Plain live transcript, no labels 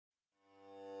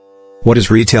What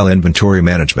is retail inventory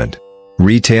management?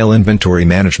 Retail inventory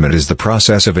management is the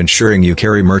process of ensuring you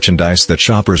carry merchandise that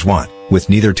shoppers want, with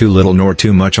neither too little nor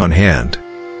too much on hand.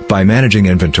 By managing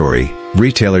inventory,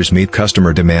 retailers meet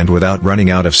customer demand without running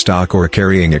out of stock or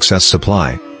carrying excess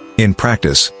supply. In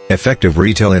practice, effective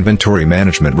retail inventory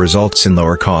management results in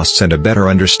lower costs and a better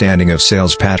understanding of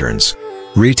sales patterns.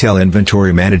 Retail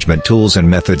inventory management tools and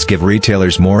methods give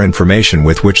retailers more information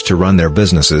with which to run their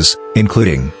businesses,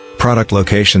 including product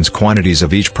locations, quantities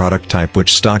of each product type,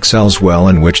 which stock sells well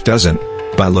and which doesn't,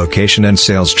 by location and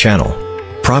sales channel,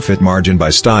 profit margin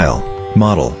by style,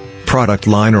 model, product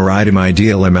line or item,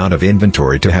 ideal amount of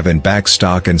inventory to have in back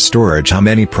stock and storage, how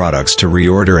many products to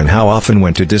reorder and how often,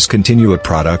 when to discontinue a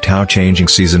product, how changing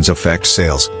seasons affect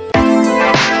sales.